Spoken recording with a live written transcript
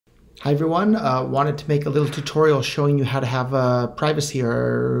Hi everyone, wanted to make a little tutorial showing you how to have privacy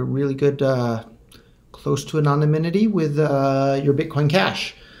or really good close to anonymity with your Bitcoin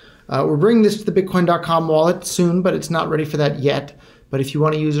Cash. We're bringing this to the Bitcoin.com wallet soon, but it's not ready for that yet. But if you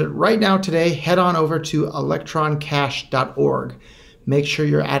want to use it right now today, head on over to electroncash.org. Make sure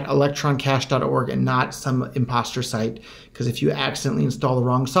you're at electroncash.org and not some imposter site, because if you accidentally install the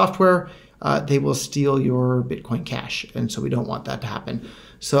wrong software, they will steal your Bitcoin Cash, and so we don't want that to happen.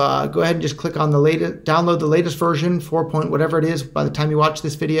 So go ahead and just click on the latest, download the latest version, 4 point whatever it is by the time you watch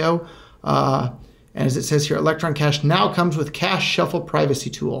this video. And as it says here, Electron Cash now comes with CashShuffle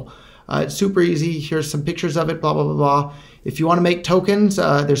privacy tool. It's super easy. Here's some pictures of it, blah, blah, blah, blah. If you want to make tokens,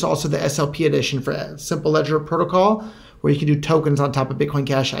 there's also the SLP edition for Simple Ledger Protocol, where you can do tokens on top of Bitcoin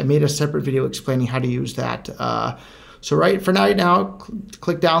Cash. I made a separate video explaining how to use that. So right now,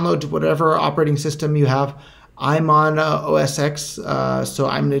 click download to whatever operating system you have. I'm on OS X, so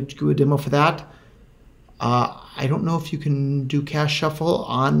I'm going to do a demo for that. I don't know if you can do CashShuffle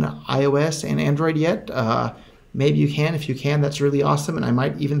on iOS and Android yet. Maybe you can. If you can, that's really awesome. And I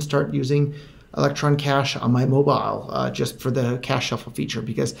might even start using Electron Cash on my mobile just for the CashShuffle feature,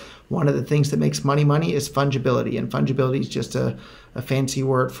 because one of the things that makes money is fungibility, and fungibility is just a fancy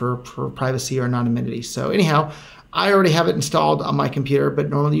word for privacy or anonymity. So anyhow, I already have it installed on my computer, but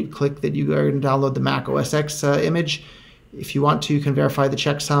normally you'd click that you are going to download the Mac OS X image. If you want to, you can verify the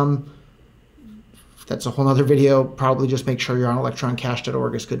checksum. That's a whole other video. Probably just make sure you're on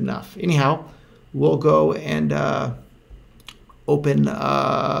electroncash.org is good enough. Anyhow, we'll go and open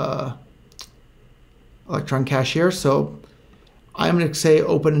Electron Cash here. So I'm going to say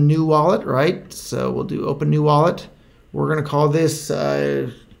open a new wallet, right? So we'll do open new wallet. We're going to call this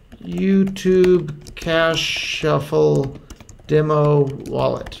YouTube CashShuffle demo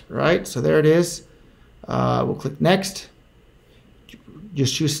wallet, right? So there it is. We'll click next.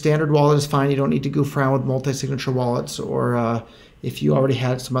 Just choose standard wallet is fine. You don't need to goof around with multi-signature wallets, or if you already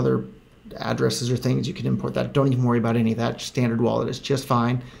had some other addresses or things, you can import that. Don't even worry about any of that. Standard wallet is just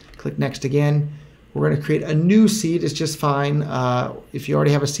fine. Click next again. We're going to create a new seed. It's just fine. If you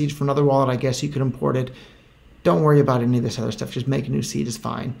already have a seed from another wallet, I guess you could import it. Don't worry about any of this other stuff. Just make a new seed is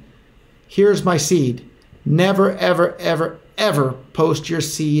fine. Here's my seed. Never, ever, ever, ever post your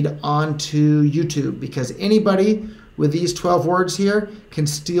seed onto YouTube, because anybody with these 12 words here can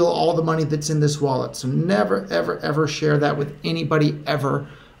steal all the money that's in this wallet. So never, ever, ever share that with anybody ever.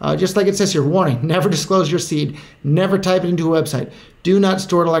 Just like it says here, warning, never disclose your seed. Never type it into a website. Do not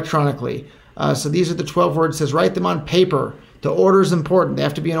store it electronically. So these are the 12 words. It says write them on paper. The order is important. They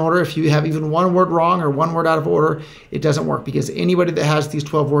have to be in order. If you have even one word wrong or one word out of order, it doesn't work, because anybody that has these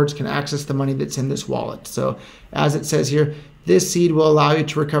 12 words can access the money that's in this wallet. So as it says here, this seed will allow you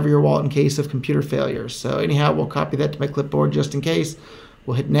to recover your wallet in case of computer failure. So anyhow, we'll copy that to my clipboard just in case.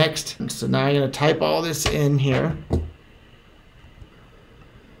 We'll hit next. So now I'm going to type all this in here.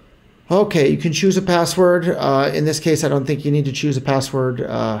 Okay, you can choose a password. In this case, I don't think you need to choose a password,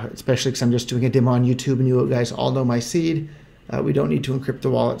 especially because I'm just doing a demo on YouTube and you guys all know my seed. We don't need to encrypt the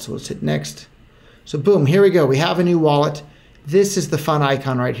wallet, so let's hit next. So boom, here we go. We have a new wallet. This is the fun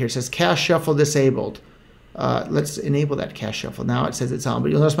icon right here. It says CashShuffle disabled. Let's enable that CashShuffle. Now it says it's on,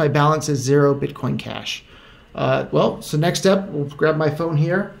 but you'll notice my balance is 0 Bitcoin Cash. So next step, we'll grab my phone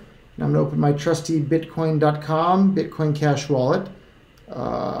here, and I'm going to open my trusty Bitcoin.com Bitcoin Cash wallet.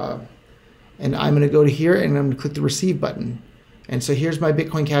 And I'm going to go to here, and I'm going to click the receive button. And so here's my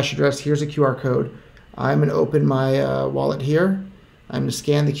Bitcoin Cash address. Here's a QR code. I'm going to open my wallet here. I'm going to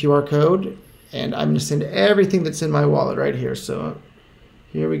scan the QR code, and I'm going to send everything that's in my wallet right here. So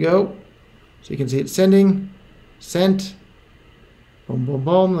here we go. So you can see it's sending, sent, boom, boom,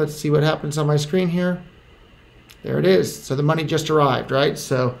 boom. Let's see what happens on my screen here. There it is. So the money just arrived, right?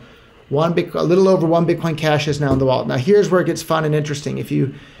 So a little over 1 Bitcoin Cash is now in the wallet. Now here's where it gets fun and interesting. If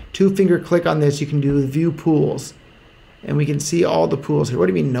you two-finger click on this, you can do view pools, and we can see all the pools here. What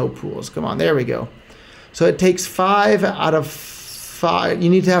do you mean no pools? Come on, there we go. So it takes 5 out of 5. You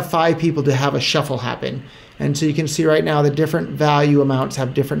need to have 5 people to have a shuffle happen. And so you can see right now the different value amounts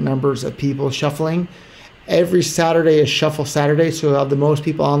have different numbers of people shuffling. Every Saturday is Shuffle Saturday, so we'll have the most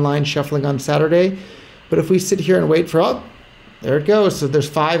people online shuffling on Saturday. But if we sit here and wait for, oh, there it goes. So there's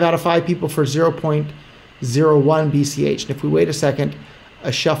 5 out of 5 people for 0.01 BCH. And if we wait a second,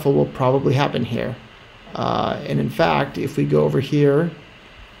 a shuffle will probably happen here. And in fact, if we go over here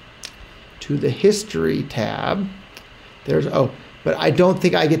to the history tab, there's, but I don't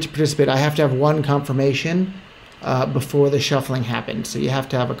think I get to participate. I have to have one confirmation before the shuffling happens. So you have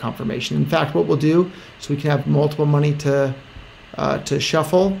to have a confirmation. In fact, what we'll do is we can have multiple money to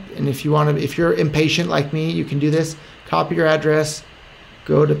shuffle. And if you want to, if you're impatient like me, you can do this. Copy your address,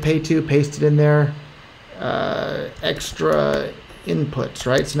 go to pay to, paste it in there, extra inputs,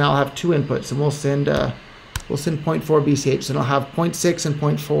 right? So now I'll have 2 inputs, and we'll send 0.4 BCH, and I'll have 0.6 and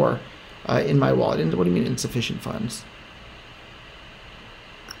 0.4 in my wallet. And what do you mean insufficient funds?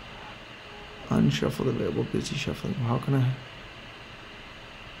 Unshuffled available, busy shuffling. How can I?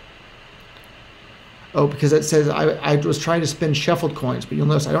 Oh, because it says I was trying to spin shuffled coins, but you'll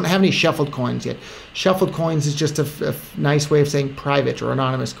notice I don't have any shuffled coins yet. Shuffled coins is just a nice way of saying private or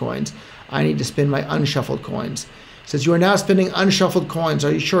anonymous coins. I need to spin my unshuffled coins. It says you are now spinning unshuffled coins.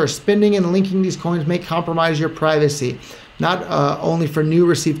 Are you sure? Spinning and linking these coins may compromise your privacy, not only for new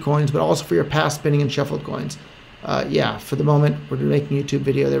received coins, but also for your past spinning and shuffled coins. Yeah, for the moment, we're making a YouTube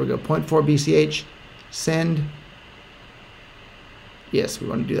video. There we go. 0.4 BCH, send. Yes, we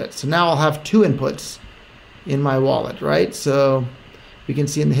want to do that. So now I'll have 2 inputs in my wallet, right? So we can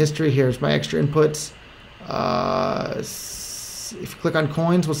see in the history, here's my extra inputs. If you click on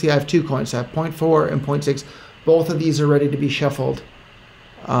coins, we'll see I have 2 coins. So I have 0.4 and 0.6. Both of these are ready to be shuffled.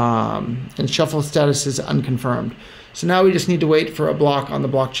 And shuffle status is unconfirmed. So now we just need to wait for a block on the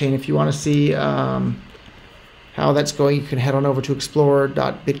blockchain. If you want to see how that's going, you can head on over to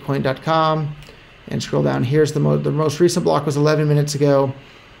explorer.bitcoin.com and scroll down. Here's the most recent block was 11 minutes ago.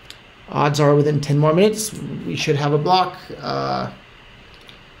 Odds are within 10 more minutes we should have a block.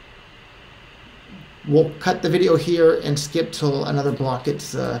 We'll cut the video here and skip till another block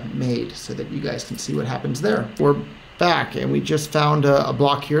gets made so that you guys can see what happens there. We're back, and we just found a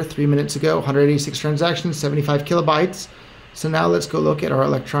block here 3 minutes ago, 186 transactions, 75 kilobytes. So now let's go look at our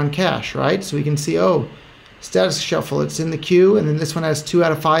Electron Cash, right? So we can see, oh, status shuffle, it's in the queue, and then this one has 2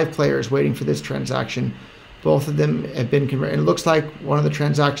 out of 5 players waiting for this transaction. Both of them have been converted. It looks like one of the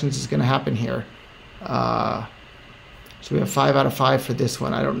transactions is going to happen here. So we have 5 out of 5 for this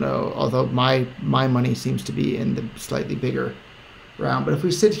one. I don't know, although my money seems to be in the slightly bigger round. But if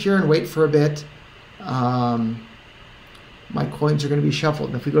we sit here and wait for a bit, my coins are going to be shuffled.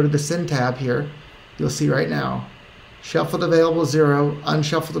 And if we go to the send tab here, you'll see right now, shuffled available 0,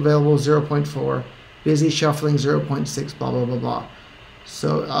 unshuffled available 0.4, busy shuffling 0.6, blah, blah, blah, blah.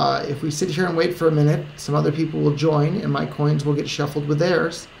 So if we sit here and wait for a minute, some other people will join and my coins will get shuffled with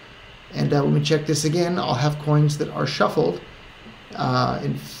theirs. And when we check this again, I'll have coins that are shuffled.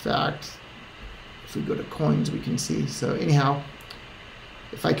 In fact, if we go to coins, we can see. So anyhow,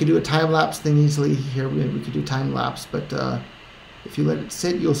 if I could do a time-lapse thing easily here, we could do time-lapse. But if you let it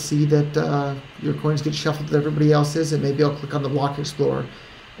sit, you'll see that your coins get shuffled with everybody else's. And maybe I'll click on the Block Explorer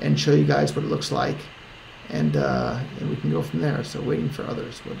and show you guys what it looks like. And we can go from there. So waiting for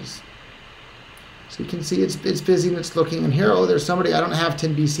others. So you can see it's busy and it's looking. And here, oh, there's somebody. I don't have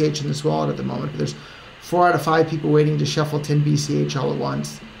 10 BCH in this wallet at the moment, but there's 4 out of 5 people waiting to shuffle 10 BCH all at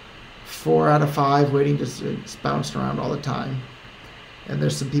once. 4 out of 5 waiting to, it's bouncing around all the time. And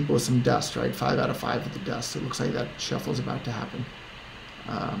there's some people with some dust, right? 5 out of 5 with the dust. It looks like that shuffle is about to happen.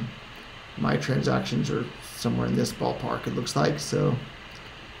 My transactions are somewhere in this ballpark, it looks like. So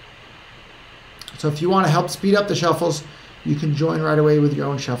if you want to help speed up the shuffles, you can join right away with your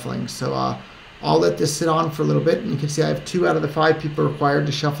own shuffling. So I'll let this sit on for a little bit, and you can see I have 2 out of the 5 people required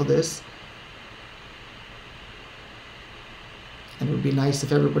to shuffle this. And it would be nice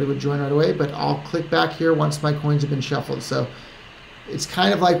if everybody would join right away, but I'll click back here once my coins have been shuffled. So it's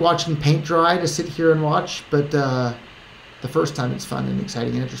kind of like watching paint dry to sit here and watch, but the first time it's fun and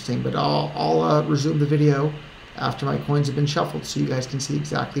exciting and interesting. But I'll resume the video after my coins have been shuffled so you guys can see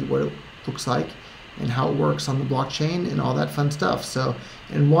exactly what it looks like and how it works on the blockchain and all that fun stuff. So,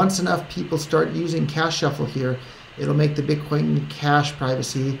 and once enough people start using CashShuffle here, it'll make the Bitcoin Cash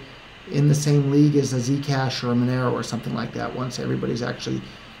privacy in the same league as a Zcash or a Monero or something like that, once everybody's actually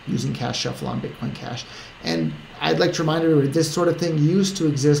using CashShuffle on Bitcoin Cash. And I'd like to remind everybody, this sort of thing used to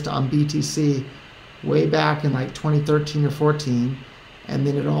exist on BTC way back in like 2013 or 14, and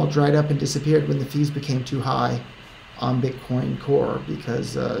then it all dried up and disappeared when the fees became too high on Bitcoin Core,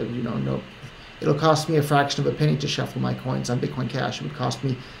 because it'll cost me a fraction of a penny to shuffle my coins on Bitcoin Cash. It would cost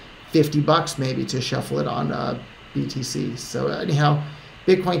me $50 maybe to shuffle it on BTC. So anyhow,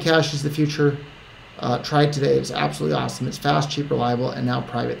 Bitcoin Cash is the future. Try it today. It's absolutely awesome. It's fast, cheap, reliable, and now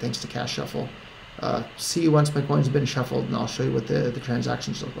private thanks to CashShuffle. See you once my coins have been shuffled, and I'll show you what the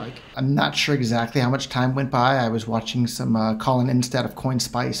transactions look like. I'm not sure exactly how much time went by. I was watching some Colin Instead of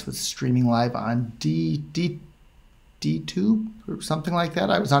CoinSpice was streaming live on DTube or something like that.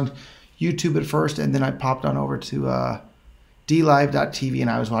 I was on YouTube at first, and then I popped on over to dlive.tv,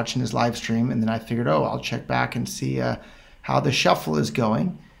 and I was watching his live stream, and then I figured, oh, I'll check back and see how the shuffle is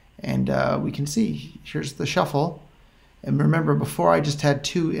going. And we can see, here's the shuffle. And remember, before I just had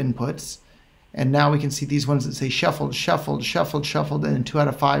 2 inputs, And now we can see these ones that say shuffled, shuffled, shuffled, shuffled, and then 2 out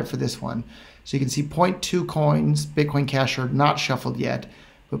of 5 for this one. So you can see 0.2 coins, Bitcoin Cash, are not shuffled yet,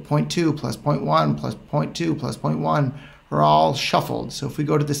 but 0.2 plus 0.1 plus 0.2 plus 0.1 are all shuffled. So if we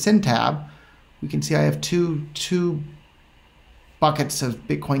go to the SYN tab, we can see I have two buckets of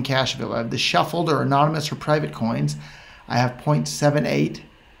Bitcoin Cash available. I have the shuffled or anonymous or private coins. I have 0.78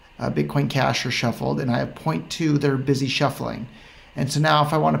 Bitcoin Cash are shuffled, and I have 0.2 that are busy shuffling. And so now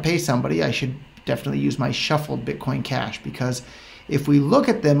if I want to pay somebody, I should definitely use my shuffled Bitcoin Cash, because if we look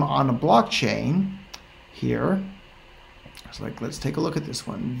at them on a blockchain here, it's like, let's take a look at this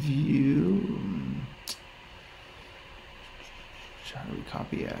one. View. How do we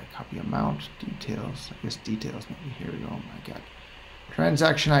copy amount, details? I guess details, maybe. Here we go. Oh my God.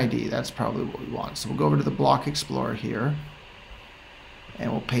 Transaction ID, that's probably what we want. So we'll go over to the Block Explorer here, and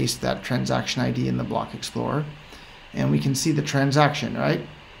we'll paste that transaction ID in the Block Explorer. And we can see the transaction, right?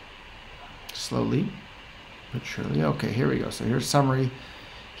 Slowly but surely. Okay, here we go. So here's summary.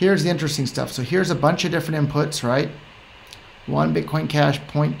 Here's the interesting stuff. So here's a bunch of different inputs, right? 1 Bitcoin Cash,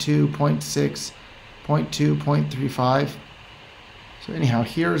 0.2, 0.6, 0.2, 0.35. So anyhow,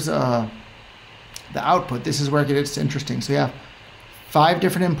 here's the output. This is where it gets interesting. So you have 5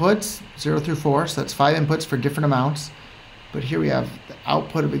 different inputs, 0 through 4. So that's 5 inputs for different amounts. But here we have the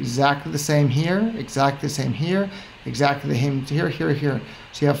output of exactly the same here, exactly the same here, exactly the same here, here, here.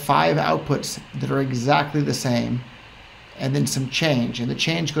 So you have 5 outputs that are exactly the same, and then some change. And the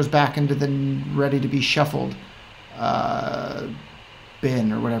change goes back into the ready to be shuffled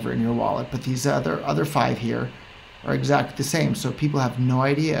bin or whatever in your wallet. But these other 5 here are exactly the same. So people have no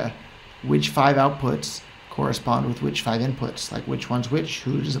idea which 5 outputs correspond with which 5 inputs, like which one's which,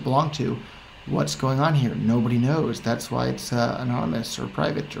 who does it belong to, what's going on here. Nobody knows. That's why it's anonymous or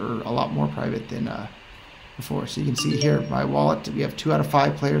private, or a lot more private than before. So you can see here, my wallet, we have 2 out of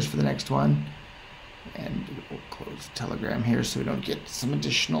 5 players for the next one. And we'll close Telegram here so we don't get some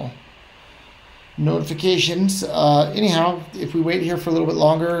additional notifications. Anyhow, if we wait here for a little bit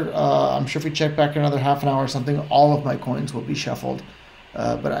longer, I'm sure if we check back another half an hour or something, all of my coins will be shuffled.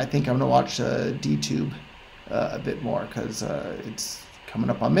 But I think I'm going to watch DTube a bit more, because it's coming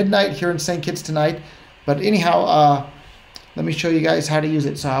up on midnight here in St. Kitts tonight. But anyhow, let me show you guys how to use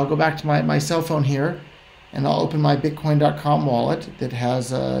it. So I'll go back to my cell phone here, and I'll open my Bitcoin.com wallet that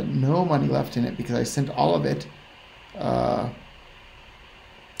has no money left in it, because I sent all of it.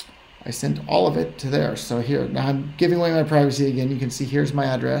 I sent all of it to there. So here, now I'm giving away my privacy again. You can see here's my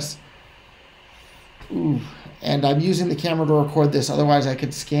address. Ooh. And I'm using the camera to record this. Otherwise, I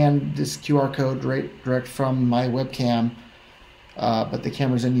could scan this QR code direct from my webcam, but the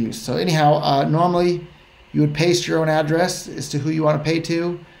camera's in use. So anyhow, normally you would paste your own address as to who you want to pay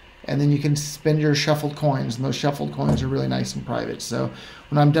to, and then you can spend your shuffled coins. And those shuffled coins are really nice and private. So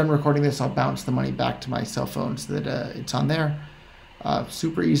when I'm done recording this, I'll bounce the money back to my cell phone so that it's on there.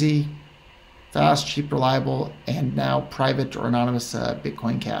 Super easy, fast, cheap, reliable, and now private or anonymous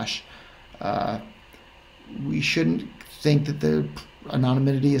Bitcoin Cash. We shouldn't think that the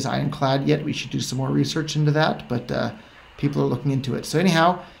anonymity is ironclad yet. We should do some more research into that, but people are looking into it. So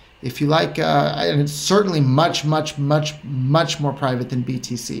anyhow, if you like, and it's certainly much, much, much, much more private than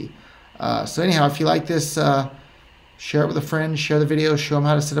BTC. So anyhow, if you like this, share it with a friend, share the video, show them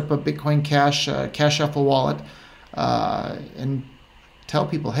how to set up a Bitcoin Cash, CashShuffle wallet, and tell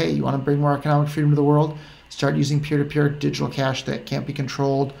people, hey, you want to bring more economic freedom to the world? Start using peer-to-peer digital cash that can't be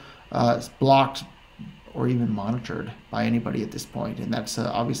controlled, blocked, or even monitored by anybody at this point. And that's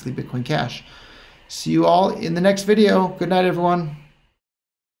obviously Bitcoin Cash. See you all in the next video. Good night, everyone.